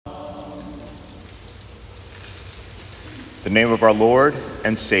the name of our Lord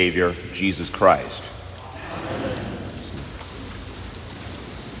and Savior, Jesus Christ.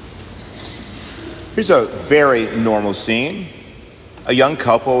 Here's a very normal scene. A young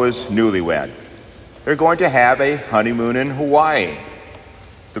couple is newlywed. They're going to have a honeymoon in Hawaii.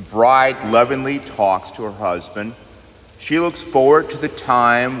 The bride lovingly talks to her husband. She looks forward to the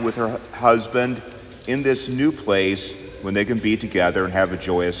time with her husband in this new place when they can be together and have a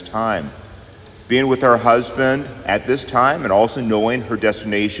joyous time. Being with her husband at this time and also knowing her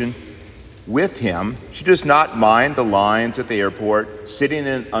destination with him, she does not mind the lines at the airport, sitting in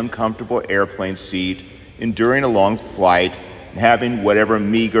an uncomfortable airplane seat, enduring a long flight, and having whatever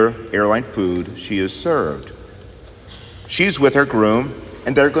meager airline food she is served. She's with her groom,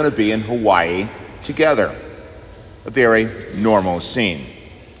 and they're going to be in Hawaii together. A very normal scene.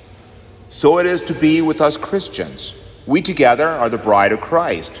 So it is to be with us Christians. We together are the bride of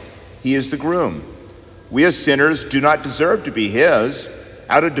Christ. He is the groom. We as sinners do not deserve to be his.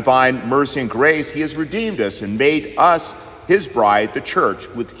 Out of divine mercy and grace, he has redeemed us and made us his bride, the church,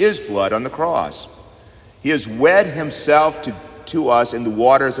 with his blood on the cross. He has wed himself to us in the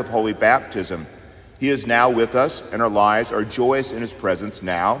waters of holy baptism. He is now with us, and our lives are joyous in his presence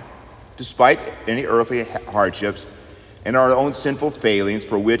now, despite any earthly hardships and our own sinful failings,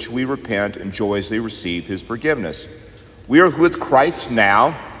 for which we repent and joyously receive his forgiveness. We are with Christ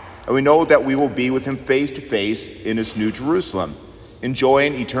now, and we know that we will be with him face to face in his new Jerusalem,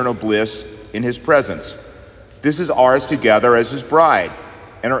 enjoying eternal bliss in his presence. This is ours together as his bride,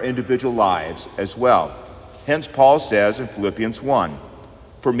 and our individual lives as well. Hence Paul says in Philippians 1,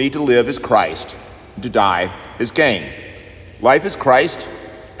 "For me to live is Christ, and to die is gain." Life is Christ,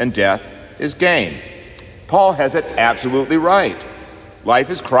 and death is gain. Paul has it absolutely right. Life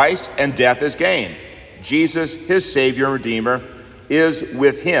is Christ, and death is gain. Jesus, his Savior and Redeemer, is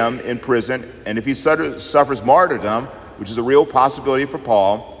with him in prison, and if he suffers martyrdom, which is a real possibility for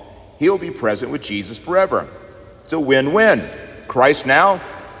Paul, he'll be present with Jesus forever. It's a win-win. Christ now,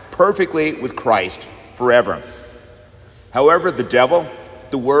 perfectly with Christ forever. However, the devil,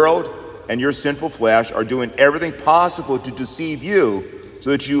 the world, and your sinful flesh are doing everything possible to deceive you so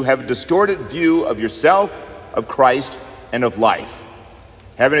that you have a distorted view of yourself, of Christ, and of life.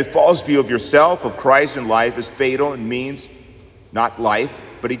 Having a false view of yourself, of Christ, and life is fatal and means not life,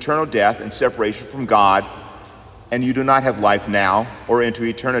 but eternal death and separation from God, and you do not have life now or into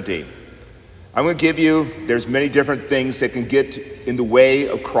eternity. I'm going to give you, there's many different things that can get in the way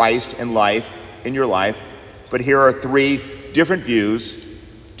of Christ and life in your life, but here are three different views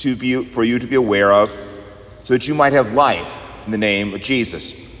for you to be aware of so that you might have life in the name of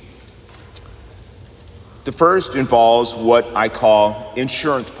Jesus. The first involves what I call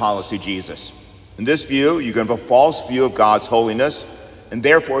insurance policy Jesus. In this view, you can have a false view of God's holiness, and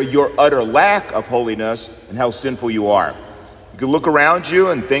therefore your utter lack of holiness and how sinful you are. You can look around you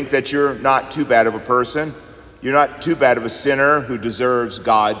and think that you're not too bad of a person. You're not too bad of a sinner who deserves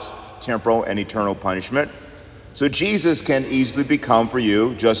God's temporal and eternal punishment. So Jesus can easily become for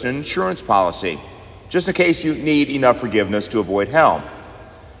you just an insurance policy, just in case you need enough forgiveness to avoid hell.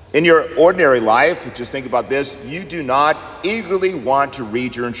 In your ordinary life, just think about this, you do not eagerly want to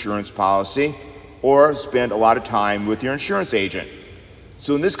read your insurance policy or spend a lot of time with your insurance agent.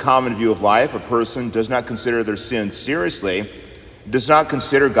 So in this common view of life, a person does not consider their sin seriously, does not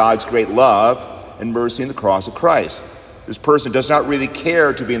consider God's great love and mercy in the cross of Christ. This person does not really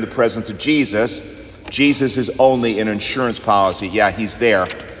care to be in the presence of Jesus. Jesus is only an insurance policy. Yeah, he's there,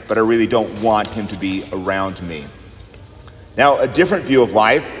 but I really don't want him to be around me. Now, a different view of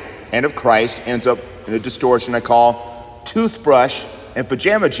life and of Christ ends up in a distortion I call toothbrush and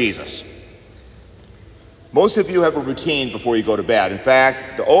pajama Jesus. Most of you have a routine before you go to bed. In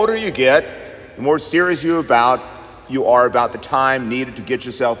fact, the older you get, the more serious you are about the time needed to get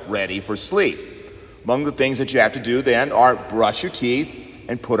yourself ready for sleep. Among the things that you have to do then are brush your teeth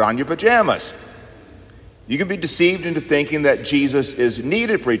and put on your pajamas. You can be deceived into thinking that Jesus is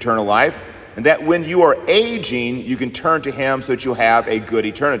needed for eternal life, and that when you are aging, you can turn to him so that you'll have a good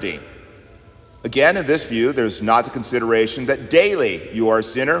eternity. Again, in this view, there's not the consideration that daily you are a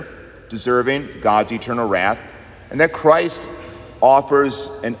sinner, deserving God's eternal wrath, and that Christ offers,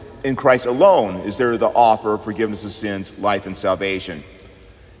 and in Christ alone is there the offer of forgiveness of sins, life, and salvation.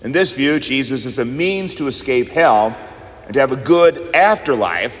 In this view, Jesus is a means to escape hell and to have a good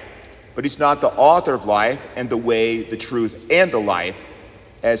afterlife, but he's not the author of life and the way, the truth, and the life,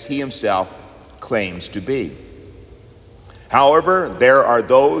 as he himself claims to be. However, there are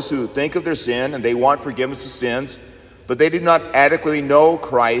those who think of their sin and they want forgiveness of sins, but they do not adequately know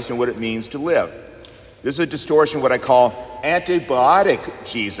Christ and what it means to live. This is a distortion, what I call antibiotic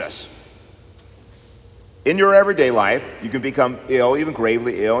Jesus. In your everyday life, you can become ill, even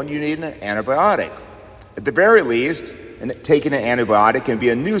gravely ill, and you need an antibiotic. At the very least, taking an antibiotic can be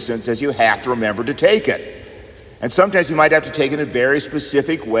a nuisance as you have to remember to take it. And sometimes you might have to take it in a very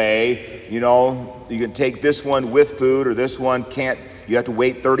specific way. You can take this one with food, or this one can't. You have to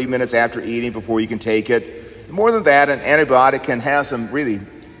wait 30 minutes after eating before you can take it. And more than that, an antibiotic can have some really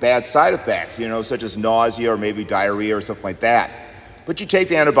bad side effects, such as nausea or maybe diarrhea or something like that. But you take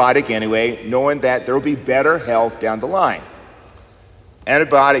the antibiotic anyway, knowing that there will be better health down the line.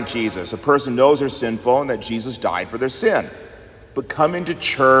 Antibiotic Jesus. A person knows they're sinful and that Jesus died for their sin. But coming to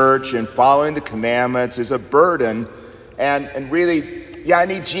church and following the commandments is a burden. And really, I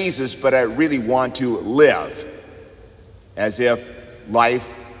need Jesus, but I really want to live. As if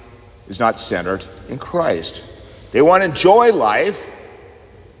life is not centered in Christ. They want to enjoy life,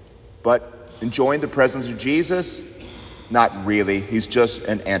 but enjoying the presence of Jesus, not really. He's just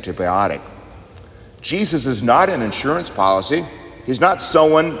an antibiotic. Jesus is not an insurance policy. He's not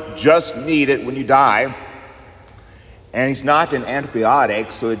someone just need it when you die. And he's not an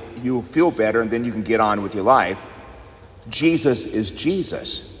antibiotic so that you'll feel better and then you can get on with your life. Jesus is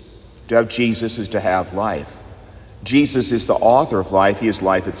Jesus. To have Jesus is to have life. Jesus is the author of life. He is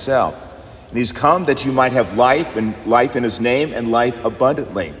life itself. And he's come that you might have life, and life in his name, and life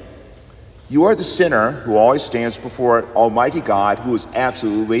abundantly. You are the sinner who always stands before Almighty God, who is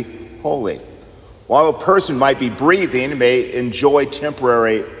absolutely holy. While a person might be breathing and may enjoy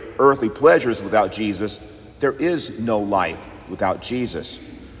temporary earthly pleasures without Jesus, there is no life without Jesus.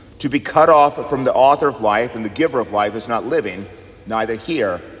 To be cut off from the author of life and the giver of life is not living, neither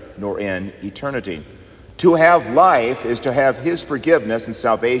here nor in eternity. To have life is to have his forgiveness and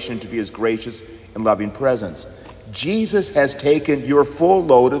salvation, to be his gracious and loving presence. Jesus has taken your full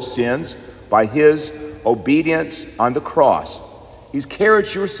load of sins by his obedience on the cross. He's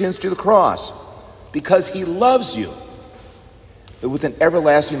carried your sins to the cross because he loves you. With an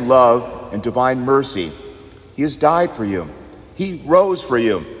everlasting love and divine mercy, he has died for you. He rose for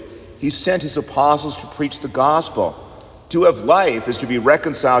you. He sent his apostles to preach the gospel. To have life is to be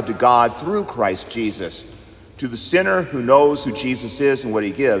reconciled to God through Christ Jesus. To the sinner who knows who Jesus is and what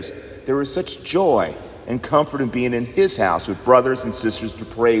he gives, there is such joy and comfort in being in his house with brothers and sisters to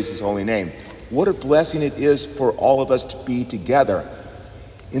praise his holy name. What a blessing it is for all of us to be together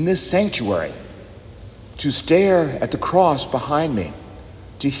in this sanctuary, to stare at the cross behind me,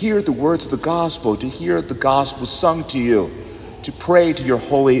 to hear the words of the gospel, to hear the gospel sung to you, to pray to your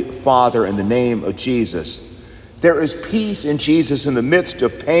Holy Father in the name of Jesus. There is peace in Jesus in the midst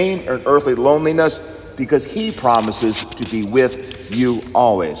of pain and earthly loneliness because he promises to be with you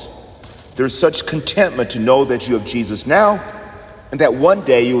always. There's such contentment to know that you have Jesus now and that one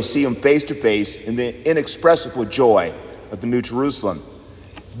day you will see him face to face in the inexpressible joy of the New Jerusalem.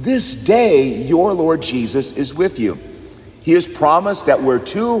 This day, your Lord Jesus is with you. He has promised that where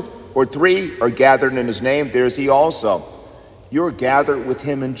 2 or 3 are gathered in his name, there is he also. You're gathered with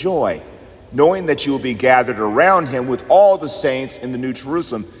him in joy, knowing that you will be gathered around him with all the saints in the New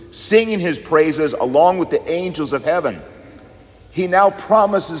Jerusalem, singing his praises along with the angels of heaven. He now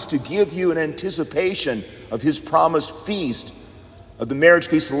promises to give you an anticipation of his promised feast, of the marriage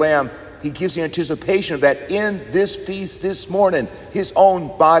feast of the Lamb. He gives you anticipation of that in this feast this morning, his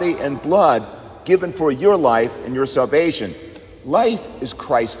own body and blood given for your life and your salvation. Life is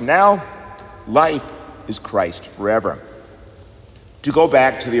Christ now. Life is Christ forever. To go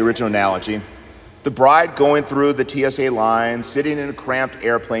back to the original analogy, the bride going through the TSA line, sitting in a cramped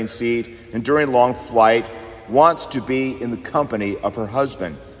airplane seat, and during a long flight, wants to be in the company of her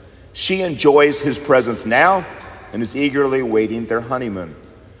husband. She enjoys his presence now and is eagerly awaiting their honeymoon.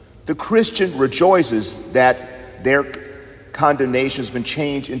 The Christian rejoices that their condemnation has been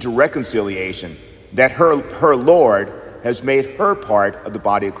changed into reconciliation, that her Lord has made her part of the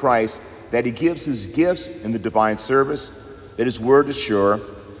body of Christ, that he gives his gifts in the divine service, that his word is sure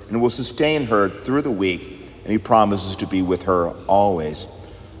and will sustain her through the week, and he promises to be with her always.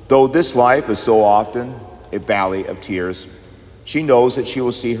 Though this life is so often a valley of tears, she knows that she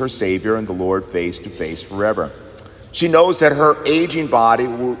will see her Savior and the Lord face to face forever. She knows that her aging body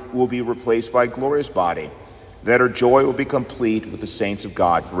will be replaced by a glorious body, that her joy will be complete with the saints of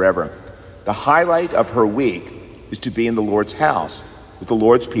God forever. The highlight of her week is to be in the Lord's house, with the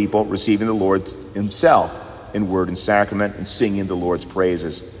Lord's people, receiving the Lord himself in word and sacrament and singing the Lord's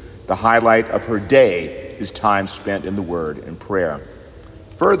praises. The highlight of her day is time spent in the word and prayer.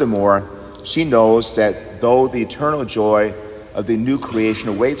 Furthermore, she knows that though the eternal joy of the new creation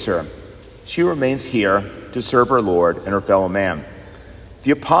awaits her, she remains here to serve her Lord and her fellow man.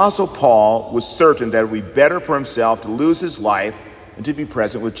 The Apostle Paul was certain that it would be better for himself to lose his life and to be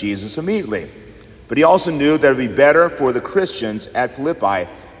present with Jesus immediately. But he also knew that it would be better for the Christians at Philippi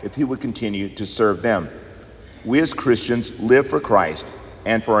if he would continue to serve them. We as Christians live for Christ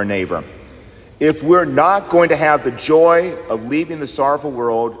and for our neighbor. If we're not going to have the joy of leaving the sorrowful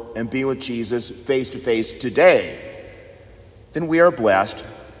world and being with Jesus face to face today, then we are blessed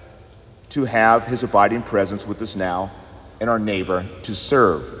to have his abiding presence with us now and our neighbor to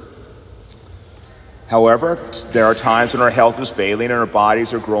serve. However, there are times when our health is failing and our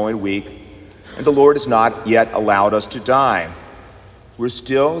bodies are growing weak, and the Lord has not yet allowed us to die. We're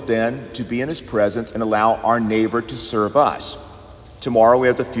still then to be in his presence and allow our neighbor to serve us. Tomorrow we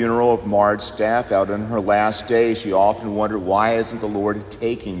have the funeral of Marge Staffout. On her last day, she often wondered, why isn't the Lord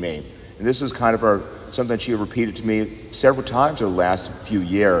taking me? And this is kind of something she repeated to me several times over the last few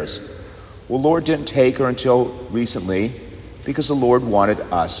years. Well, the Lord didn't take her until recently because the Lord wanted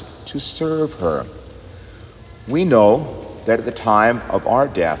us to serve her. We know that at the time of our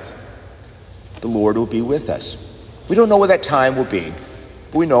death, the Lord will be with us. We don't know what that time will be,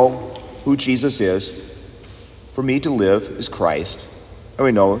 but we know who Jesus is. For me to live is Christ, and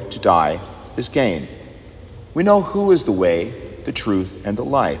we know to die is gain. We know who is the way, the truth, and the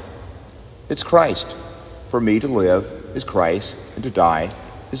life. It's Christ. For me to live is Christ, and to die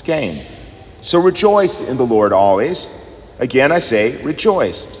is gain. So rejoice in the Lord always. Again, I say,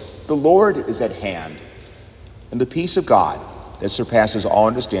 rejoice. The Lord is at hand, and the peace of God that surpasses all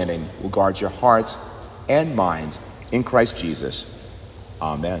understanding will guard your hearts and minds in Christ Jesus.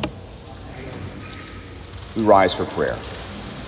 Amen. We rise for prayer.